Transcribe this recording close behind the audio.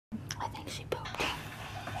think she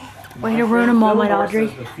pooped. Way to ruin a moment, Audrey.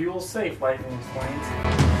 The fuel's safe, Lightning explains.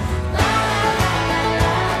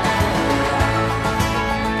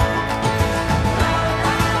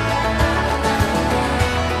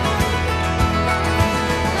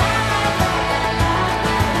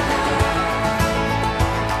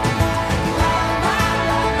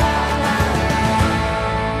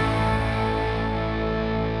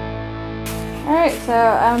 Alright, so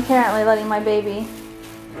I'm currently letting my baby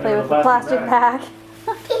play with the plastic bag.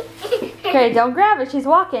 Okay, don't grab it. She's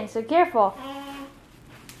walking, so careful.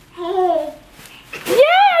 Yeah, I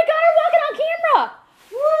got her walking on camera.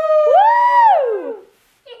 Woo!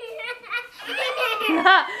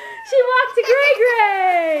 She walked to Gray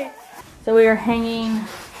Gray. So we are hanging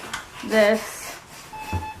this.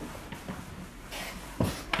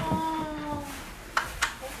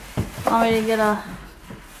 Want me to get a...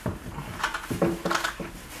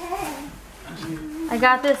 I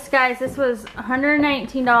got this, guys. This was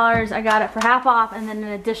 $119. I got it for half off and then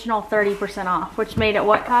an additional 30% off, which made it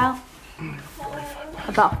what, Kyle? 45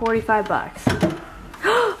 About 45 bucks.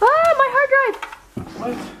 Oh, my hard drive!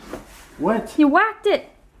 What? What? You whacked it.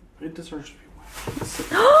 It deserves to be whacked.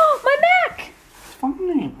 Oh, my Mac! It's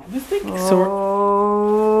fine. This thing is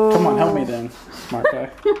so... Come on, help me then, smart guy.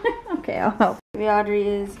 Okay, I'll help. Baby Audrey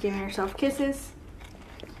is giving herself kisses.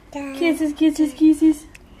 Kisses, kisses, kisses.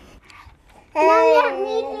 No, let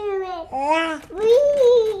me do it.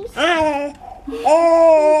 Please.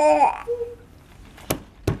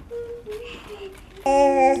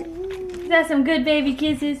 Is that some good baby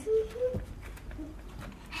kisses?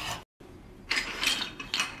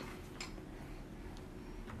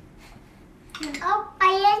 Oh,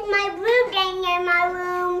 I left my blue thing in my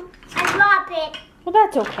room. I dropped it. Well,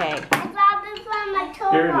 that's okay. I dropped it from my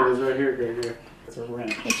toolbox. Here it is, right here, right here. It's a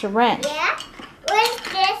wrench. It's a wrench. Yeah?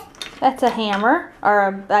 What's this? That's a hammer,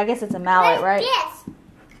 or I guess it's a mallet, What's right? this?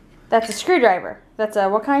 That's a screwdriver. That's a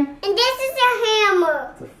what kind? And this is a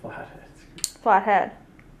hammer. It's a flathead. Flathead.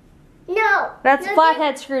 No. That's a No,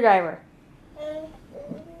 flathead screwdriver.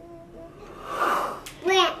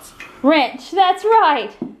 Wrench. Wrench. That's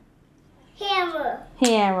right. Hammer.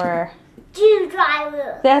 Hammer.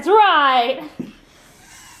 Screwdriver. That's right.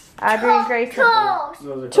 Audrey and Grace. Tools.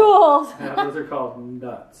 Those are Tools. Called, yeah, those are called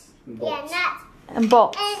nuts and Yeah, bolts. nuts. And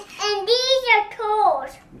bolts. And these are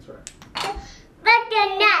tools. That's right. But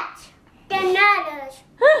they're nuts. They're nutters.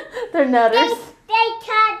 They're nutters. They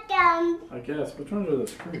cut them. I guess. Which ones are the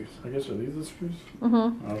screws? I guess are these the screws?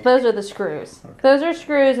 Mm-hmm. Okay. Those are the screws. Okay. Those are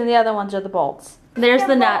screws, and the other ones are the bolts. There's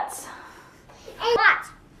the nuts. And watch.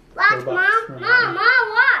 Watch, Go Mom. back. Mom,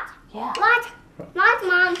 watch. Yeah. Watch. Watch,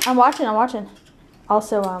 Mom. I'm watching.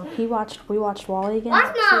 Also, we watched Wall-E again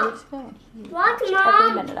Watch, 2 Mom. weeks ago. Watch, Every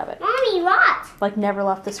Mom. minute of it. Mommy, watch. Like never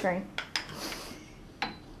left the screen.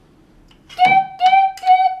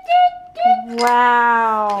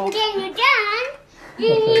 Wow. And then you're done.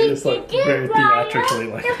 You Okay, need it's to like do very theatrically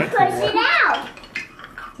like to that. push it out.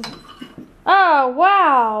 Oh,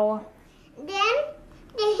 wow. Then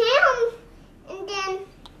the helm, and then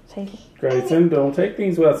Take it. Grayson, don't take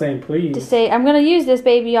things without saying please. Just say, I'm going to use this,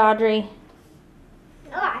 baby Audrey.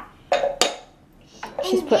 alright.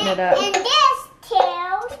 She's putting it up. And this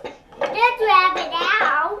tails to grab it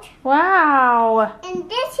out. Wow. And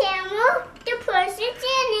this hammer to push it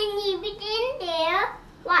in and leave it in there.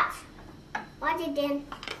 Watch. Watch it then.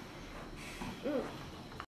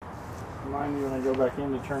 Remind me when I go back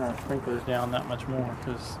in to turn our sprinklers down that much more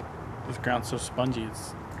because this ground's so spongy.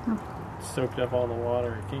 It's soaked up all the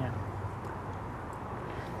water it can.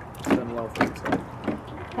 It's done well for itself.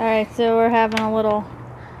 Alright, so we're having a little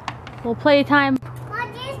playtime.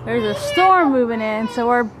 There's a storm moving in, so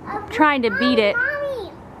we're trying to beat it.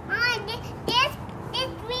 Mommy, this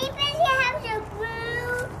creeper has a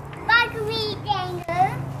blue buckwheat danger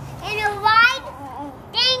and a white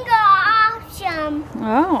danger awesome.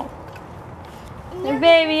 Oh. And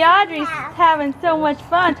baby Audrey's having so much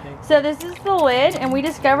fun. So this is the lid, and we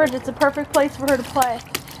discovered it's a perfect place for her to play.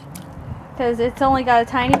 Because it's only got a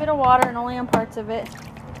tiny bit of water and only on parts of it.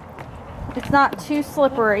 It's not too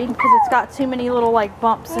slippery because it's got too many little like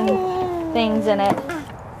bumps and things in it.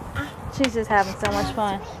 She's just having so much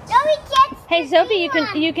fun. Hey Sophie,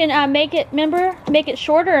 you can make it. Remember, make it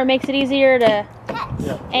shorter. It makes it easier to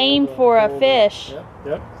aim for a fish.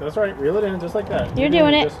 Yep, that's right. Reel it in just like that. You're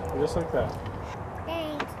doing it. Just like that.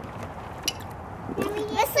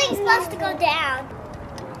 This thing's supposed to go down.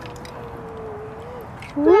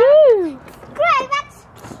 Woo! Great, that's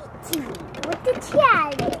Kitty with the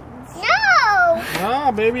challenge. No!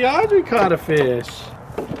 Ah, baby Audrey caught a fish.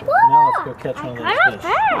 Now let's go catch one of those fish.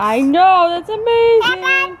 I know, that's amazing.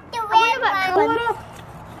 I got the red one.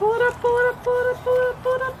 Pull it up, pull it up, pull it up, pull it up,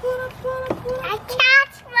 pull it up, pull it up, pull it up, pull it up. I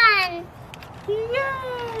catch one.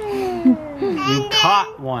 Yay! You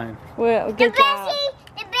caught one. Well, good job.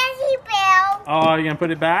 The Bessie fell. Oh, you're gonna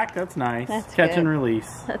put it back? That's nice. That's Catch good. and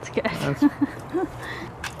release. That's good.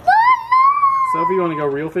 Sophie, you want to go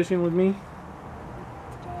reel fishing with me?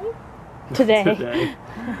 Today. Today.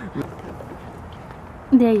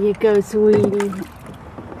 There you go, sweetie.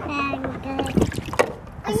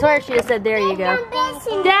 I swear she just said, there you go.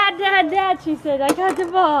 Dad, Dad, Dad, she said, I got the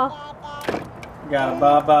ball. Got a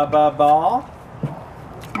ball.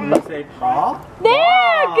 You say ball?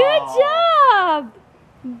 There, Ball. good job.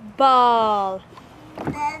 Ball.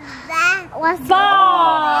 What's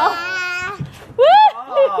Ball.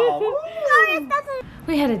 Ball.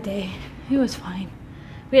 We had a day. It was fine.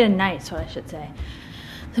 We had a night, so I should say.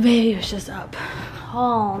 The baby was just up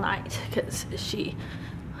all night because she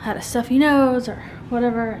had a stuffy nose or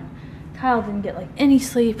whatever. Kyle didn't get like any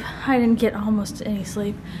sleep. I didn't get almost any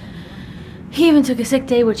sleep. He even took a sick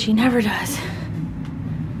day, which he never does.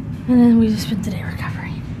 And then we just spent the day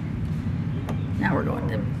recovering. Now we're going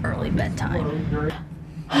to early bedtime.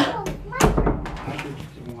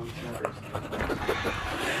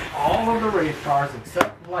 All of the race cars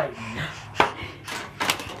except Lightning.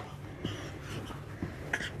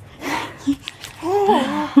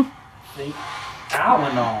 think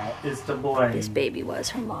Alanol is to blame. This baby was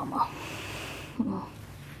her mama.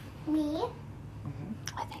 Me?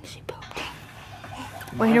 I think she pooped.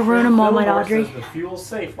 Way to ruin a moment, Audrey. The fuel's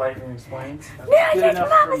safe, Lightning explains. That's Yeah, good that's enough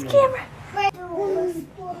mama's for me. camera.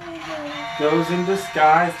 Goes in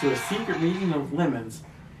disguise to a secret meeting of lemons.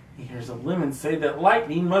 He hears a lemon say that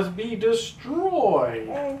Lightning must be destroyed.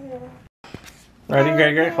 Ready,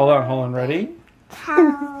 Gregory? Hold on. Ready?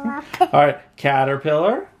 Alright.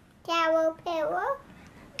 Caterpillar. Caterpillar.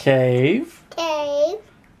 Cave. Cave.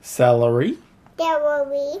 Celery.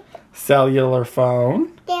 Celery. Cellular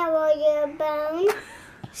phone. Cellular bone.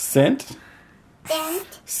 Scent.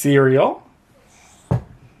 Scent. Cereal.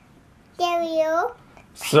 Cereal.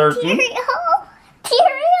 Certain.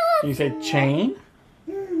 Cereal. You say chain.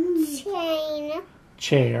 Chain.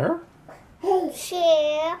 Chair.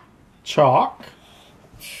 Chair. Chalk.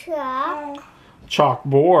 Chalk.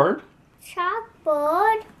 Chalkboard.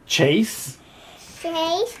 Chalkboard. Chase.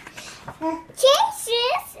 Chase. Chase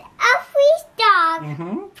is a police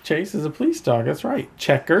dog. Chase is a police dog. That's right.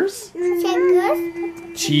 Checkers.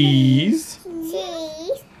 Checkers. Cheese.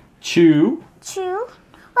 Cheese. Chew. Chew.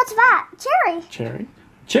 What's that? Cherry. Cherry.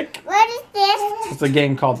 Chick. What is this? It's a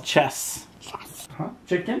game called chess. Chess.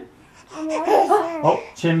 Chicken. Oh, Oh,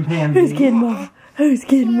 chimpanzee. Who's getting mama? Who's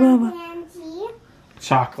getting mama? chimpanzee.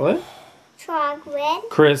 Chocolate. Chocolate.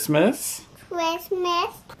 Christmas.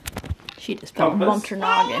 Christmas. She just fell and bumped her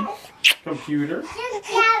noggin. Computer.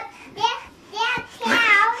 That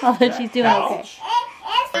cow. Although she's doing okay.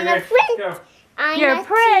 I'm a prince. Go. I'm You're a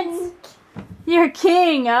prince. You're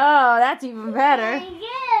king. Oh, that's even better. I'm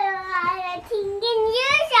a king and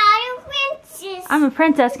you're a princess. I'm a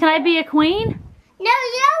princess. Can I be a queen? No,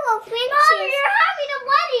 you're a princess. Mom, you're having a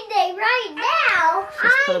wedding day right now.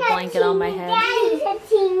 Just put a blanket on my head. Daddy's a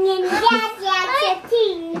king and Dad's a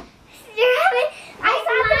king. You're having.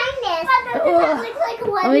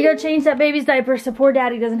 Let me go change that baby's diaper so poor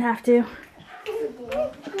daddy doesn't have to.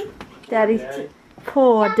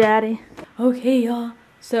 Poor daddy. Okay, y'all.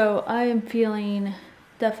 So I am feeling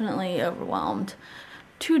definitely overwhelmed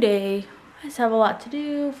today. I just have a lot to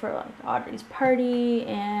do for like Audrey's party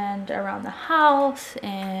and around the house,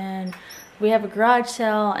 and we have a garage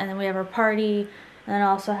sale, and then we have our party, and then I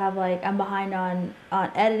also have like I'm behind on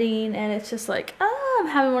editing, and it's just like I'm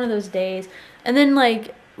having one of those days. And then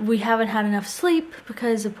like we haven't had enough sleep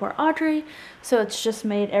because of poor Audrey, so it's just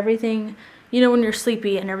made everything, you know, when you're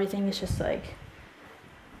sleepy and everything is just like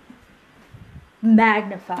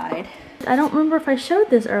magnified. I don't remember if I showed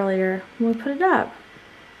this earlier when we put it up.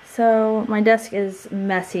 So my desk is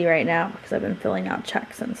messy right now because I've been filling out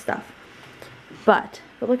checks and stuff. But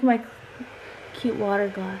look at my cute water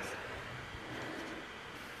glass.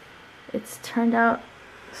 It's turned out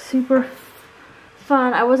super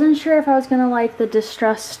fun. I wasn't sure if I was gonna like the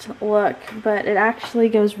distressed look, but it actually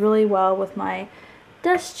goes really well with my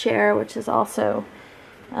desk chair, which is also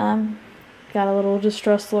got a little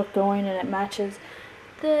distressed look going, and it matches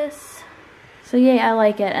this. So yay, I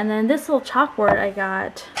like it. And then this little chalkboard I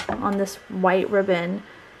got on this white ribbon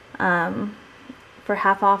for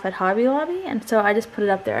half off at Hobby Lobby, and so I just put it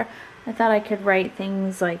up there. I thought I could write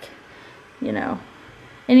things like, you know,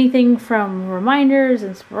 anything from reminders,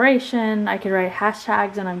 inspiration. I could write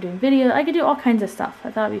hashtags when I'm doing videos. I could do all kinds of stuff.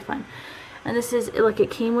 I thought it'd be fun. And this is, look, it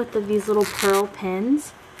came with these little pearl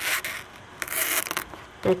pins.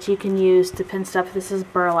 that you can use to pin stuff. This is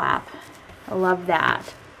burlap. I love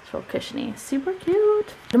that. It's real cushiony. Super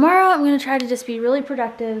cute. Tomorrow I'm going to try to just be really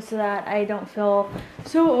productive so that I don't feel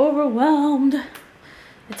so overwhelmed.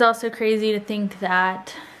 It's also crazy to think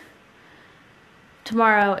that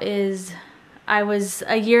tomorrow is,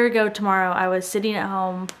 a year ago tomorrow, I was sitting at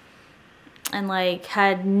home and like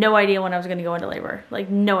had no idea when I was going to go into labor. Like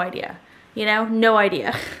no idea, you know, no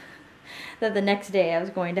idea that the next day I was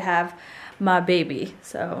going to have my baby.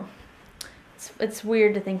 So it's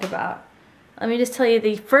weird to think about. Let me just tell you,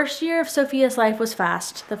 the first year of Sophia's life was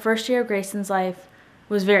fast. The first year of Grayson's life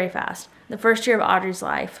was very fast. The first year of Audrey's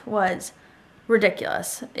life was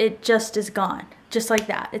ridiculous. It just is gone. Just like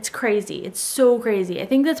that. It's crazy. It's so crazy. I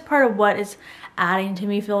think that's part of what is adding to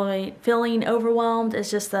me feeling overwhelmed.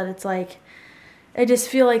 It's just that it's like, I just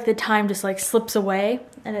feel like the time just like slips away,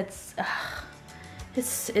 and it's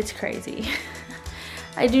crazy.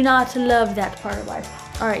 I do not love that part of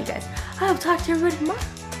life. Alright, you guys. I will talk to everybody tomorrow.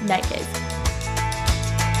 Night, guys.